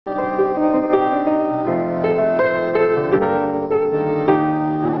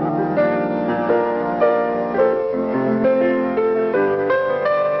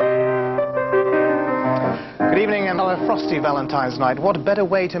frosty Valentine's night, what better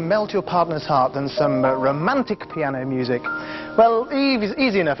way to melt your partner's heart than some romantic piano music? Well,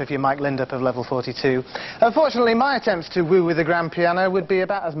 easy enough if you're Mike Lindup of level 42. Unfortunately, my attempts to woo with the grand piano would be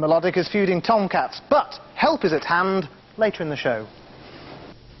about as melodic as feuding tomcats, but help is at hand later in the show.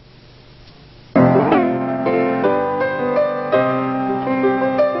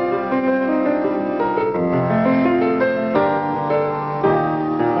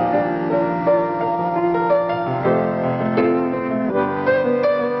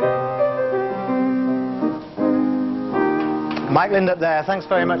 Mike Lindup there. Thanks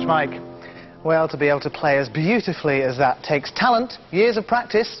very much, Mike. Well, to be able to play as beautifully as that takes talent, years of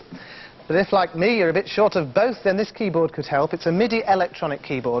practice. But if, like me, you're a bit short of both, then this keyboard could help. It's a MIDI electronic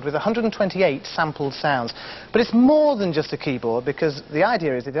keyboard with 128 sampled sounds. But it's more than just a keyboard, because the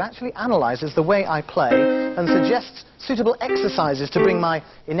idea is that it actually analyzes the way I play and suggests suitable exercises to bring my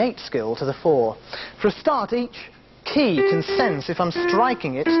innate skill to the fore. For a start, each key can sense if I'm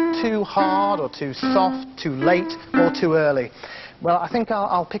striking it too hard or too soft, too late or too early. Well, I think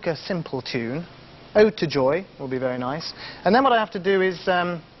I'll pick a simple tune. Ode to Joy will be very nice. And then what I have to do is,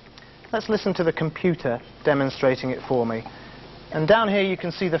 let's listen to the computer demonstrating it for me. And down here you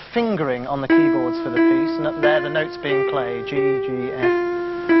can see the fingering on the keyboards for the piece, and up there the notes being played, G, G,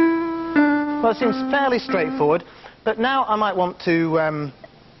 F. Well, it seems fairly straightforward, but now I might want to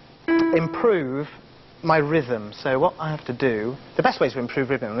improve my rhythm. So what I have to do, the best way to improve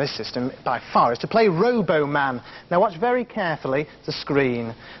rhythm in this system by far is to play Robo Man. Now watch very carefully the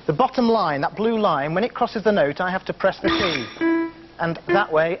screen. The bottom line, that blue line, when it crosses the note I have to press the key. And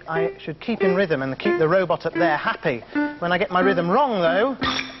that way I should keep in rhythm and keep the robot up there happy. When I get my rhythm wrong though,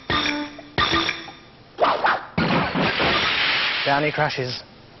 down he crashes.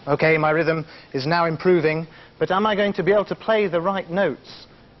 Okay, my rhythm is now improving, but am I going to be able to play the right notes?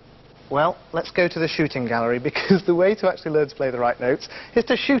 Well, let's go to the shooting gallery, because the way to actually learn to play the right notes is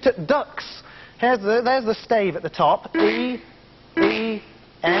to shoot at ducks. There's the stave at the top, E, E,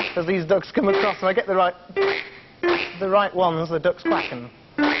 F, as these ducks come across, and I get the right ones, the ducks quack and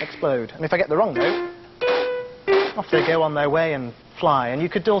explode. And if I get the wrong note, off they go on their way and fly. And you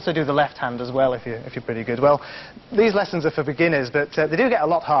could also do the left hand as well if you're pretty good. Well, these lessons are for beginners, but they do get a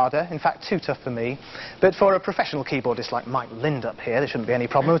lot harder, in fact too tough for me. But for a professional keyboardist like Mike Lindup here, there shouldn't be any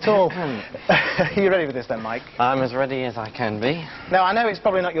problem at all. Are you ready for this then, Mike? I'm as ready as I can be. Now, I know it's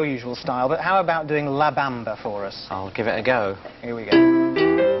probably not your usual style, but how about doing La Bamba for us? I'll give it a go. Here we go.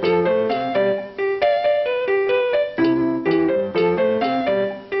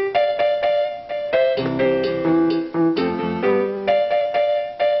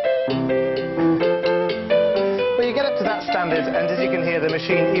 And as you can hear, the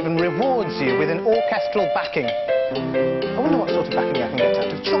machine even rewards you with an orchestral backing. I wonder what sort of backing I can get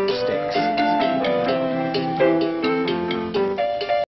out of chopsticks.